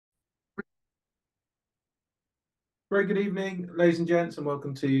Very good evening, ladies and gents, and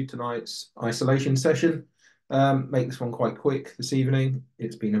welcome to tonight's isolation session. Make this one quite quick this evening.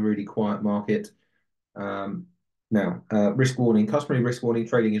 It's been a really quiet market. Risk warning, customary risk warning,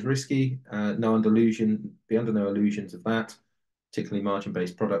 trading is risky. Be under no illusions of that, particularly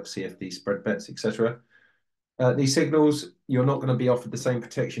margin-based products, CFD, spread bets, etc. These signals, you're not going to be offered the same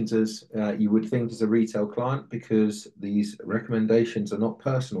protections as you would think as a retail client because these recommendations are not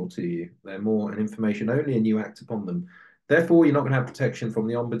personal to you. They're more an information only and you act upon them. Therefore, you're not going to have protection from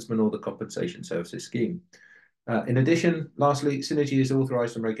the Ombudsman or the Compensation Services Scheme. In addition, lastly, Synergy is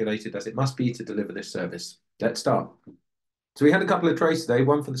authorised and regulated as it must be to deliver this service. Let's start. So we had a couple of trades today,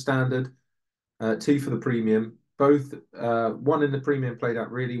 one for the standard, two for the premium. One in the premium played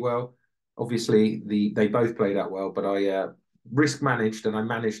out really well. Obviously, they both played out well, but I risk managed and I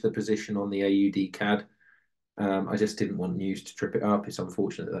managed the position on the AUD CAD. I just didn't want news to trip it up. It's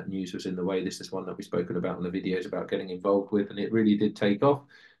unfortunate that news was in the way. This is one that we've spoken about in the videos about getting involved with, and it really did take off.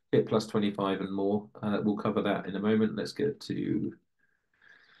 Hit plus 25 and more. We'll cover that in a moment. Let's get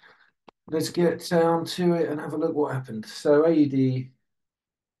down to it and have a look what happened. So AUD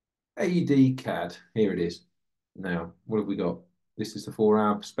CAD, here it is. Now, what have we got? This is the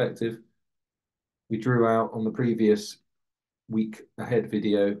 4-hour perspective. We drew out on the previous week ahead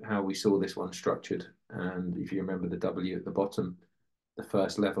video how we saw this one structured. And if you remember the W at the bottom, the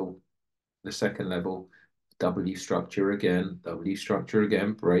first level, the second level, W structure again,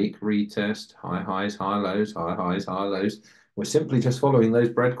 break, retest, high highs, high lows, high highs, high lows. We're simply just following those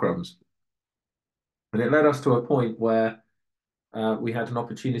breadcrumbs. And it led us to a point where we had an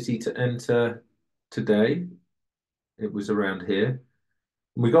opportunity to enter today. It was around here.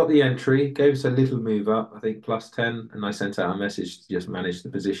 We got the entry, gave us a little move up, I think plus 10, and I sent out a message to just manage the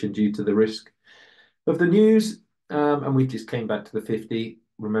position due to the risk of the news. And we just came back to the 50.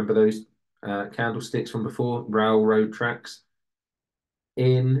 Remember those candlesticks from before? Railroad tracks.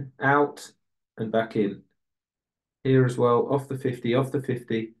 In, out, and back in. Here as well, off the 50, off the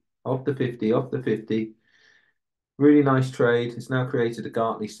 50, off the 50, off the 50. Really nice trade. It's now created a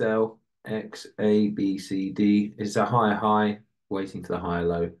Gartley sell. X, A, B, C, D. It's a higher high, waiting for the higher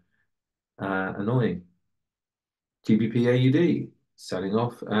low. Annoying. GBP AUD selling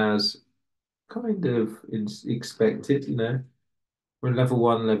off as kind of expected, you know. We're level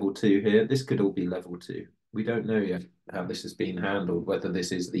 1, level 2 here. This could all be level 2. We don't know yet how this has been handled, whether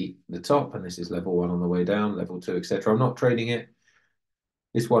this is the top and this is level 1 on the way down, level 2, etc. I'm not trading it.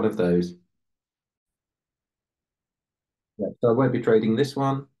 It's one of those. Yeah, so I won't be trading this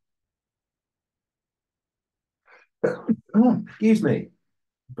one. Excuse me.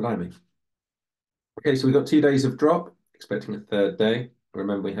 Blimey. Okay, so we got 2 days of drop, expecting a third day.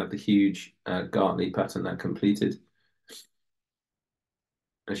 Remember, we have the huge Gartley pattern that completed.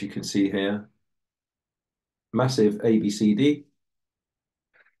 As you can see here, massive ABCD.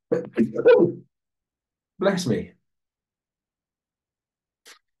 Bless me.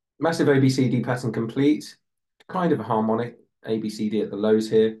 Massive ABCD pattern complete. Kind of a harmonic ABCD at the lows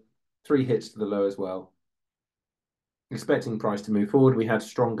here. 3 hits to the low as well. Expecting price to move forward. We had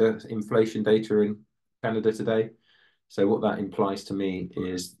stronger inflation data in Canada today. So what that implies to me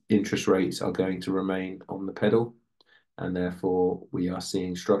is interest rates are going to remain on the pedal. And therefore, we are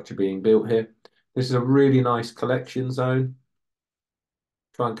seeing structure being built here. This is a really nice collection zone.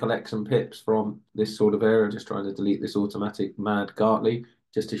 Try and collect some pips from this sort of area. Just trying to delete this automatic mad Gartley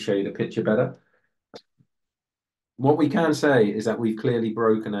just to show you the picture better. What we can say is that we've clearly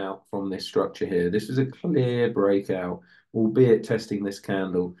broken out from this structure here. This is a clear breakout, albeit testing this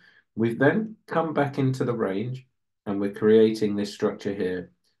candle. We've then come back into the range and we're creating this structure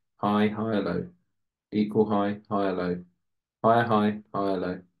here. High, higher, low, equal high, higher, low, higher, high, higher,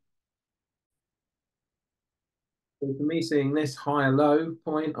 low. So for me, seeing this higher low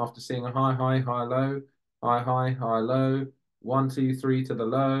point after seeing a high, high, higher, low, high, high, higher, low, 1, 2, 3 to the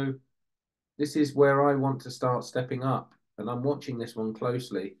low. This is where I want to start stepping up, and I'm watching this one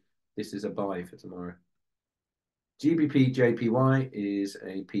closely. This is a buy for tomorrow. GBP JPY is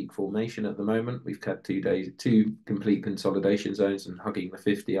a peak formation at the moment. We've cut 2 days, 2 complete consolidation zones and hugging the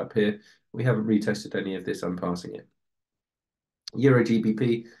 50 up here. We haven't retested any of this. I'm passing it. Euro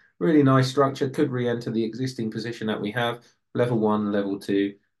GBP, really nice structure. Could re-enter the existing position that we have. Level 1, level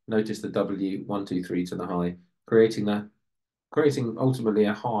 2. Notice the W 1, 2, 3 to the high, creating ultimately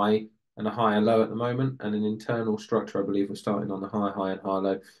a high and a higher low at the moment, and an internal structure. I believe we're starting on the high, high, and high,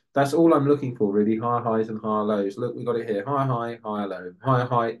 low. That's all I'm looking for, really. High highs and higher lows. Look, we got it here. High, high, higher low. Higher,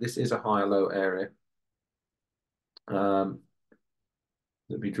 high. This is a higher low area. Let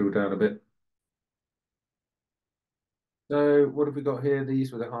me drill down a bit. So what have we got here?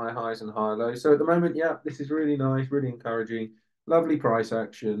 These were the high highs and high lows. So at the moment, yeah, this is really nice, really encouraging. Lovely price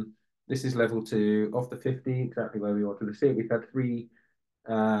action. This is level two off the 50, exactly where we wanted to see it. We've had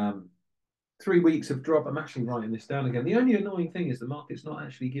um, 3 weeks of drop. I'm actually writing this down again. The only annoying thing is the market's not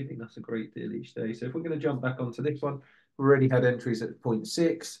actually giving us a great deal each day. So if we're going to jump back onto this one, we already had entries at zero point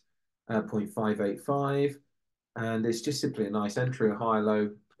 0.6, 0.585, and it's just simply a nice entry, a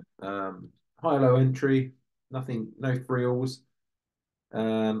um, high low entry, nothing, no frills.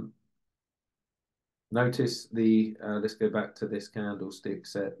 Um, Notice let's go back to this candlestick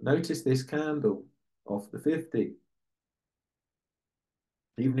set. Notice this candle off the 50.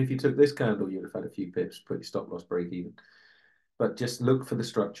 Even if you took this candle, you'd have had a few pips, put your stop loss break even. But just look for the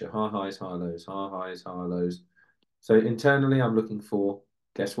structure, high highs, high lows, high highs, high lows. So internally, I'm looking for,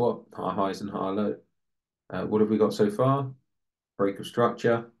 guess what? High highs and high low. What have we got so far? Break of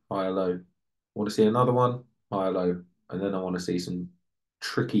structure, high or low. Want to see another one? High or low. And then I want to see some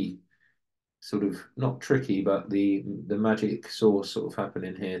tricky, sort of, not tricky, but the magic source sort of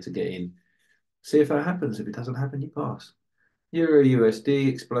happening here to get in. See if that happens. If it doesn't happen, you pass. Euro USD,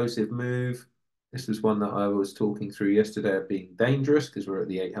 explosive move. This was one that I was talking through yesterday of being dangerous because we're at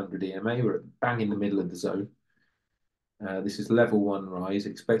the 800 EMA. We're bang in the middle of the zone. This is level one rise,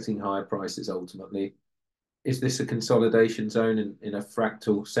 expecting higher prices ultimately. Is this a consolidation zone in a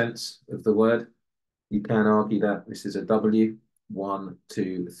fractal sense of the word? You can argue that this is a W, 1,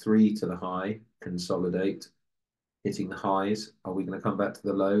 2, 3 to the high, consolidate, hitting the highs. Are we going to come back to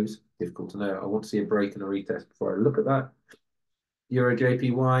the lows? Difficult to know. I want to see a break and a retest before I look at that. Euro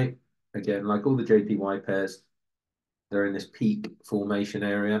JPY, again, like all the JPY pairs, they're in this peak formation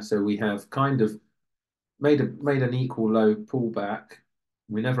area. So we have kind of made an equal low pullback.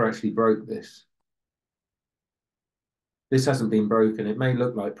 We never actually broke this. This hasn't been broken. It may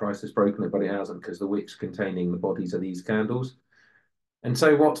look like price has broken it, but it hasn't because the wicks containing the bodies of these candles. And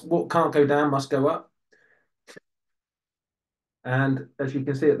so what can't go down must go up. And as you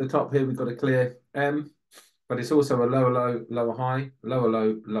can see at the top here, we've got a clear M, but it's also a lower low, lower high, lower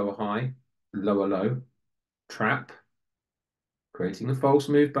low, lower high, lower low, trap, creating a false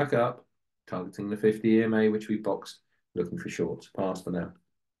move back up, targeting the 50 EMA, which we boxed, looking for shorts. Pass for now.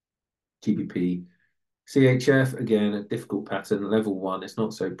 GBP, CHF, again, a difficult pattern. Level one, it's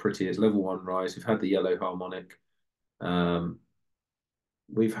not so pretty as level one rise. We've had the yellow harmonic.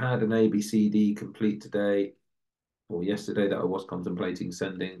 We've had an ABCD complete today or yesterday that I was contemplating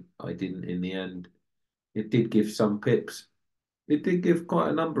sending. I didn't in the end. It did give some pips. It did give quite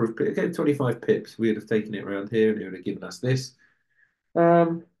a number of pips. It gave 25 pips. We would have taken it around here and it would have given us this.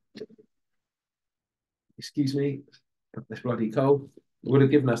 Excuse me, it's bloody cold. It would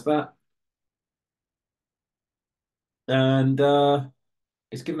have given us that. And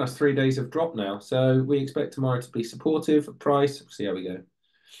it's given us 3 days of drop now. So we expect tomorrow to be supportive of price. See how we go.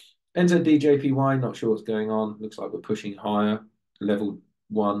 NZD not sure what's going on. Looks like we're pushing higher. Level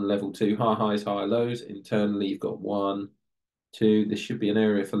one, level two, high highs, high lows. Internally, you've got 1, 2. This should be an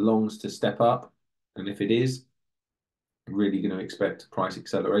area for longs to step up. And if it is, really going to expect price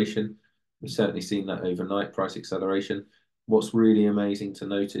acceleration. We've certainly seen that overnight price acceleration. What's really amazing to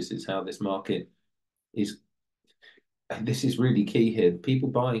notice is how this market is. This is really key here. The people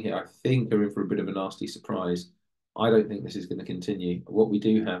buying here, I think, are in for a bit of a nasty surprise. I don't think this is going to continue. What we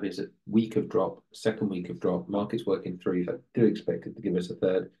do have is a week of drop, second week of drop. Market's working through. So I do expect it to give us a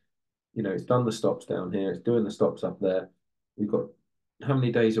third. You know, it's done the stops down here. It's doing the stops up there. We've got how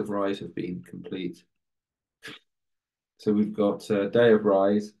many days of rise have been complete? So we've got a day of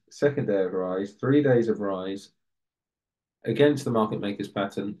rise, second day of rise, 3 days of rise against the market makers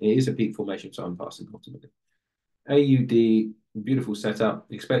pattern. It is a peak formation, so I'm passing ultimately. AUD, beautiful setup,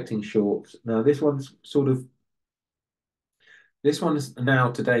 expecting shorts. Now this one's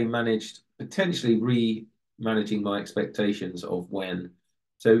now today managed, potentially re-managing my expectations of when.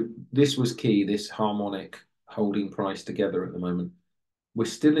 So this was key, this harmonic holding price together at the moment. We're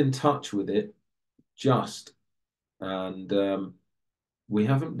still in touch with it, just, and we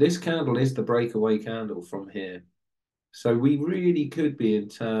haven't, this candle is the breakaway candle from here. So we really could be in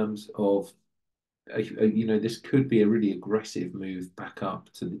terms of, you know, this could be a really aggressive move back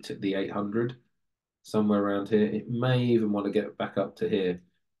up to the 800, somewhere around here. It may even want to get back up to here.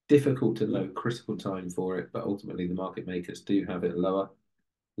 Difficult to know, critical time for it, but ultimately the market makers do have it lower.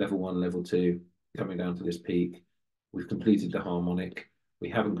 Level one, level two, coming down to this peak. We've completed the harmonic. We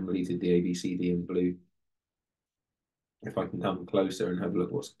haven't completed the ABCD in blue. If I can come closer and have a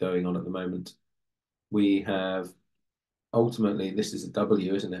look what's going on at the moment, we have ultimately, this is a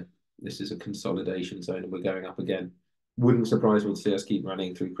W, isn't it? This is a consolidation zone and we're going up again. Wouldn't surprise me to see us keep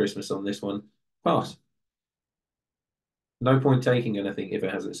running through Christmas on this one. Pass. No point taking anything if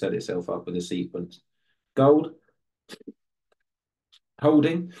it hasn't set itself up with a sequence. Gold,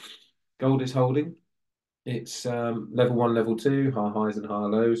 holding. Gold is holding. It's level one, level two, high highs and high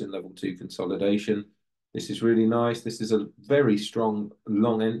lows, and level two consolidation. This is really nice. This is a very strong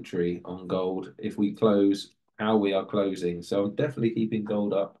long entry on gold if we close how we are closing. So I'm definitely keeping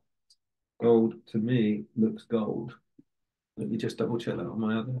gold up. Gold to me looks gold. Let me just double check that on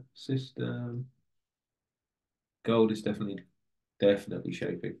my other system. Gold is definitely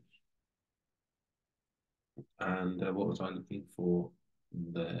shaping. And what was I looking for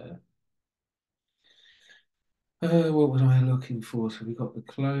there? What was I looking for? So we got the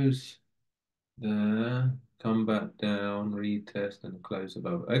close there, come back down, retest, and close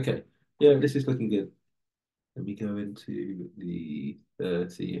above. Okay, yeah, this is looking good. Let me go into the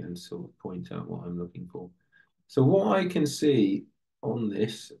 30 and sort of point out what I'm looking for. So what I can see on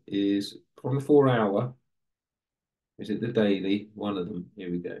this is from the 4 hour, is it the daily? One of them. Here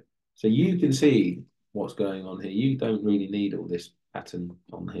we go. So you can see what's going on here. You don't really need all this pattern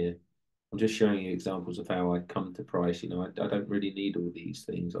on here. I'm just showing you examples of how I come to price. You know, I don't really need all these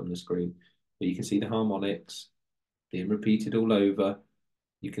things on the screen. But you can see the harmonics being repeated all over.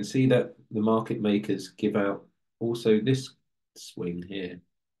 You can see that the market makers give out also this swing here.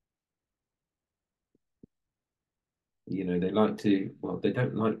 You know, they like to, well, they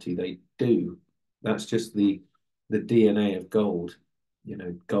don't like to, they do. That's just the DNA of gold. You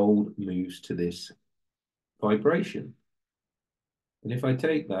know, gold moves to this vibration. And if I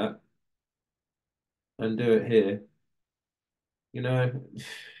take that and do it here, you know,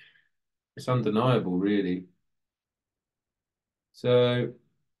 it's undeniable, really. So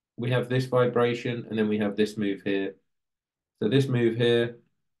we have this vibration and then we have this move here. So this move here,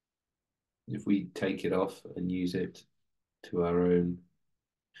 if we take it off and use it to our own,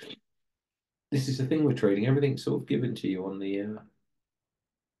 this is the thing with trading. Everything's sort of given to you on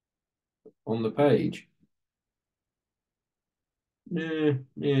the page. Yeah,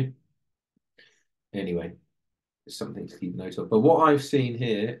 yeah. Anyway, it's something to keep note of. But what I've seen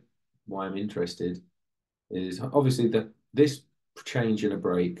here, why I'm interested, is obviously this change in a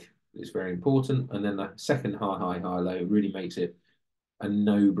break is very important, and then the second high, high, high, low really makes it a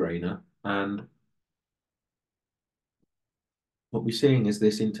no-brainer. And what we're seeing is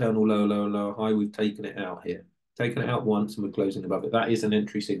this internal low, low, low, high. We've taken it out here, taken it out once, and we're closing above it. That is an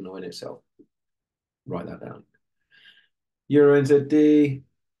entry signal in itself. Write that down. Euro NZD,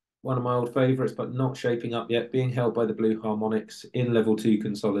 one of my old favorites, but not shaping up yet, being held by the blue harmonics in level two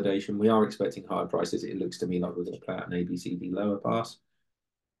consolidation. We are expecting higher prices. It looks to me like we're going to play out an ABCD lower pass.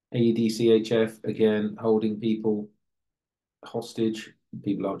 AED again, holding people hostage.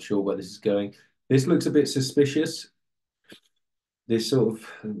 People aren't sure where this is going. This looks a bit suspicious. This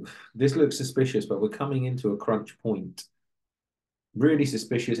looks suspicious, but we're coming into a crunch point. Really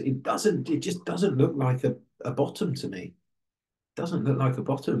suspicious. It just doesn't look like a bottom to me. Doesn't look like a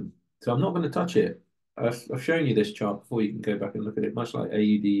bottom. So I'm not going to touch it. I've shown you this chart before. You can go back and look at it. Much like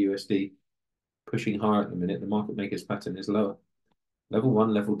AUD USD pushing higher at the minute, the market maker's pattern is lower. Level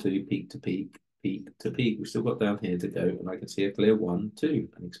one, level two, peak to peak, peak to peak. We've still got down here to go, and I can see a clear 1, 2,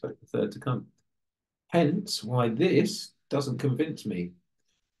 and expect the third to come. Hence why this doesn't convince me.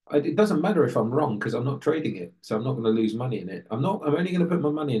 It doesn't matter if I'm wrong because I'm not trading it, so I'm not going to lose money in it. I'm only going to put my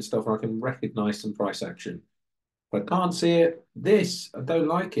money in stuff where I can recognize some price action. If I can't see it, I don't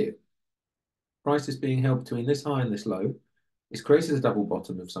like it. Price is being held between this high and this low. It's created a double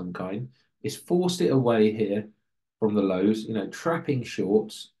bottom of some kind. It's forced it away here from the lows, you know, trapping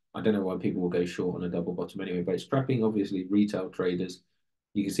shorts. I don't know why people will go short on a double bottom anyway, but it's trapping obviously retail traders.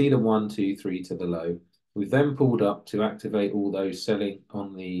 You can see the 1, 2, 3 to the low. We've then pulled up to activate all those selling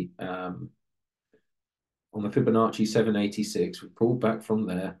on the Fibonacci 786. We've pulled back from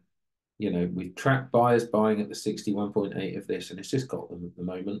there. You know, we've tracked buyers buying at the 61.8 of this, and it's just got them at the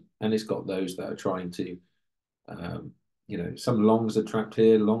moment. And it's got those that are trying to, you know, some longs are trapped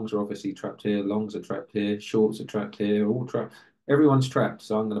here. Longs are obviously trapped here. Longs are trapped here. Shorts are trapped here. All trapped. Everyone's trapped.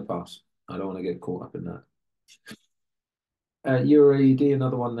 So I'm going to pass. I don't want to get caught up in that. Euro AUD,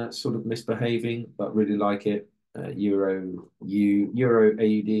 another one that's sort of misbehaving, but really like it. Euro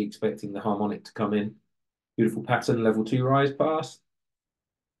AUD expecting the harmonic to come in. Beautiful pattern, level 2 rise pass.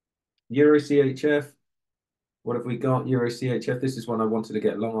 Euro CHF. What have we got? Euro CHF. This is one I wanted to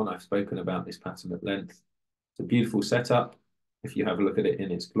get long on. I've spoken about this pattern at length. It's a beautiful setup. If you have a look at it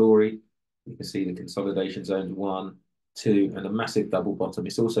in its glory, you can see the consolidation zones 1, 2, and a massive double bottom.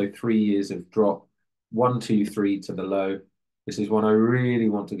 It's also 3 years of drop, 1, 2, 3 to the low. This is one I really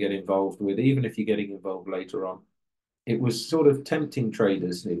want to get involved with, even if you're getting involved later on. It was sort of tempting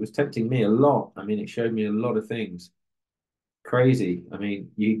traders. It was tempting me a lot. I mean, it showed me a lot of things. Crazy. I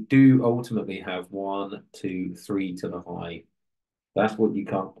mean, you do ultimately have 1, 2, 3 to the high. That's what you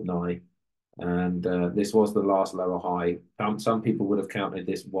can't deny. And this was the last lower high. Some people would have counted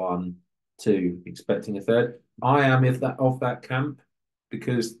this 1, 2, expecting a third. I am if that of that camp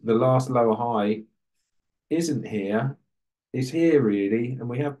because the last lower high isn't here. It's here really, and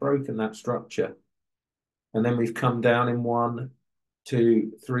we have broken that structure. And then we've come down in 1,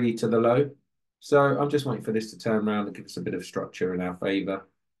 2, 3 to the low. So I'm just waiting for this to turn around and give us a bit of structure in our favor.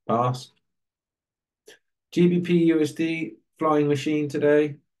 Pass. GBP USD flying machine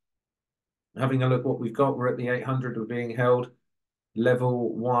today. Having a look what we've got. We're at the 800. We're being held.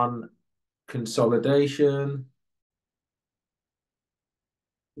 Level 1 consolidation.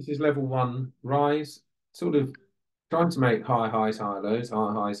 This is level 1 rise. Sort of trying to make high highs, high lows,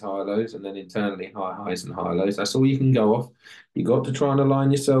 high highs, high lows, and then internally high highs and high lows. That's all you can go off. You got to try and align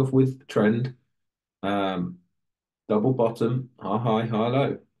yourself with the trend. Um, double bottom, high high, high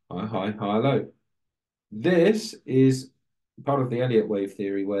low, high high, high low. This is part of the Elliott wave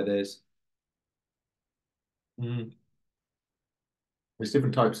theory where mm, there's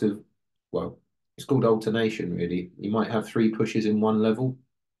different types of, well, it's called alternation really. You might have 3 pushes in one level,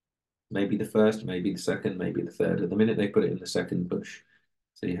 maybe the first, maybe the second, maybe the third. At the minute they put it in the second push.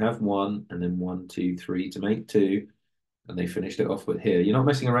 So you have one and then 1, 2, 3 to make two. And they finished it off with here. You're not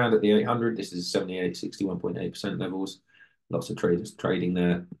messing around at the 800. This is 78, 61.8% levels. Lots of traders trading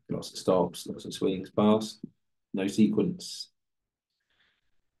there. Lots of stops, lots of swings past. No sequence.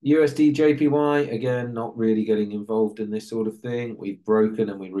 USD JPY, again, not really getting involved in this sort of thing. We've broken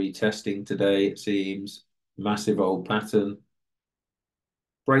and we're retesting today, it seems. Massive old pattern.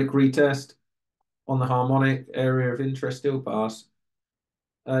 Break retest on the harmonic area of interest, still pass.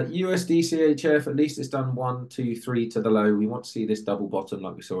 USD CHF, at least it's done 1, 2, 3 to the low. We want to see this double bottom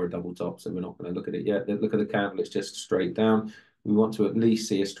like we saw a double top, so we're not going to look at it yet. Look at the candle, it's just straight down. We want to at least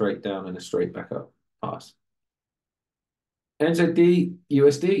see a straight down and a straight back up. Pass. NZD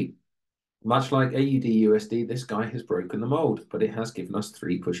USD, much like AUD USD, this guy has broken the mold, but it has given us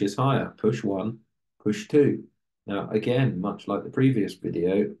 3 pushes higher. Push 1, push 2. Now, again, much like the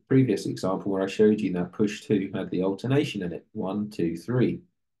previous example where I showed you that push 2 had the alternation in it, 1, 2, 3.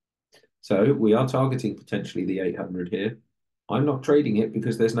 So we are targeting potentially the 800 here. I'm not trading it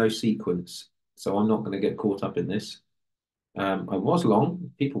because there's no sequence. So I'm not going to get caught up in this. I was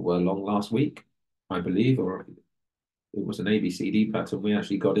long. People were long last week, I believe, or it was an ABCD pattern. We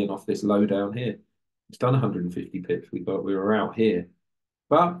actually got in off this low down here. It's done 150 pips. We were out here.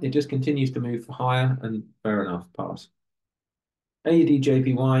 But it just continues to move higher and fair enough, pass. AUD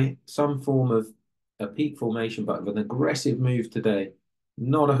JPY, some form of a peak formation, but of an aggressive move today.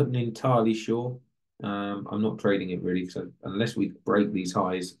 Not entirely sure. I'm not trading it really, so unless we break these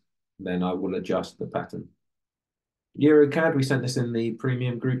highs, then I will adjust the pattern. EuroCAD, we sent this in the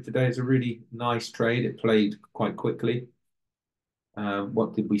premium group today. It's a really nice trade. It played quite quickly.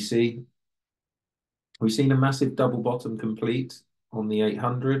 What did we see? We've seen a massive double bottom complete on the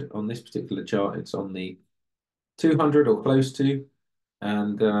 800. On this particular chart, it's on the 200 or close to.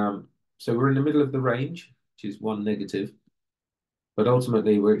 And so we're in the middle of the range, which is one negative. But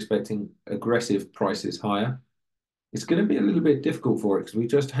ultimately, we're expecting aggressive prices higher. It's going to be a little bit difficult for it because we've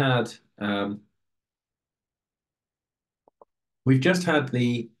just had the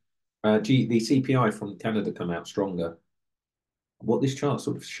CPI from Canada come out stronger. What this chart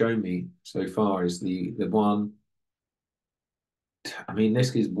sort of shown me so far is the one. I mean,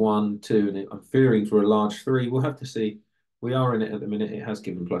 this is 1, 2, and I'm fearing for a large 3. We'll have to see. We are in it at the minute. It has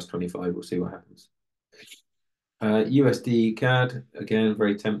given plus 25. We'll see what happens. USD CAD, again,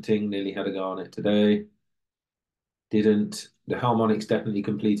 very tempting. Nearly had a go on it today. Didn't. The Harmonics definitely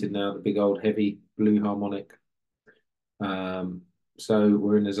completed now, the big old heavy blue harmonic. So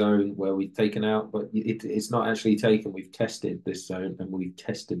we're in a zone where we've taken out, but it's not actually taken. We've tested this zone and we've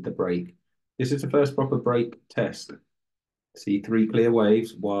tested the break. This is the first proper break test. See 3 clear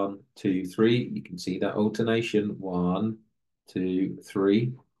waves, 1, 2, 3. You can see that alternation, 1, 2,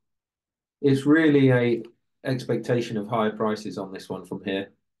 3. It's really a expectation of higher prices on this one from here.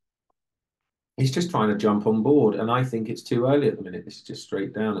 He's just trying to jump on board, and I think it's too early at the minute. This is just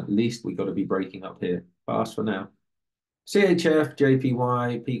straight down. At least we got to be breaking up here. Fast for now. CHF,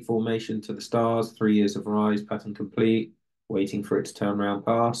 JPY, peak formation to the stars, 3 years of rise, pattern complete, waiting for it to turn around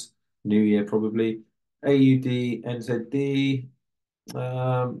pass. New year probably. AUD, NZD,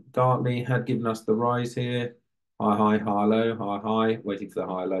 Gartley had given us the rise here. High, high, high, low, high, high, waiting for the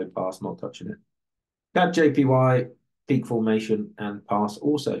high, low, pass, not touching it. CAD JPY, peak formation and pass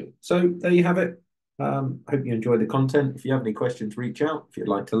also. So there you have it. Hope you enjoyed the content. If you have any questions, reach out. If you'd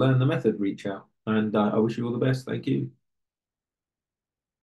like to learn the method, reach out. And I wish you all the best. Thank you.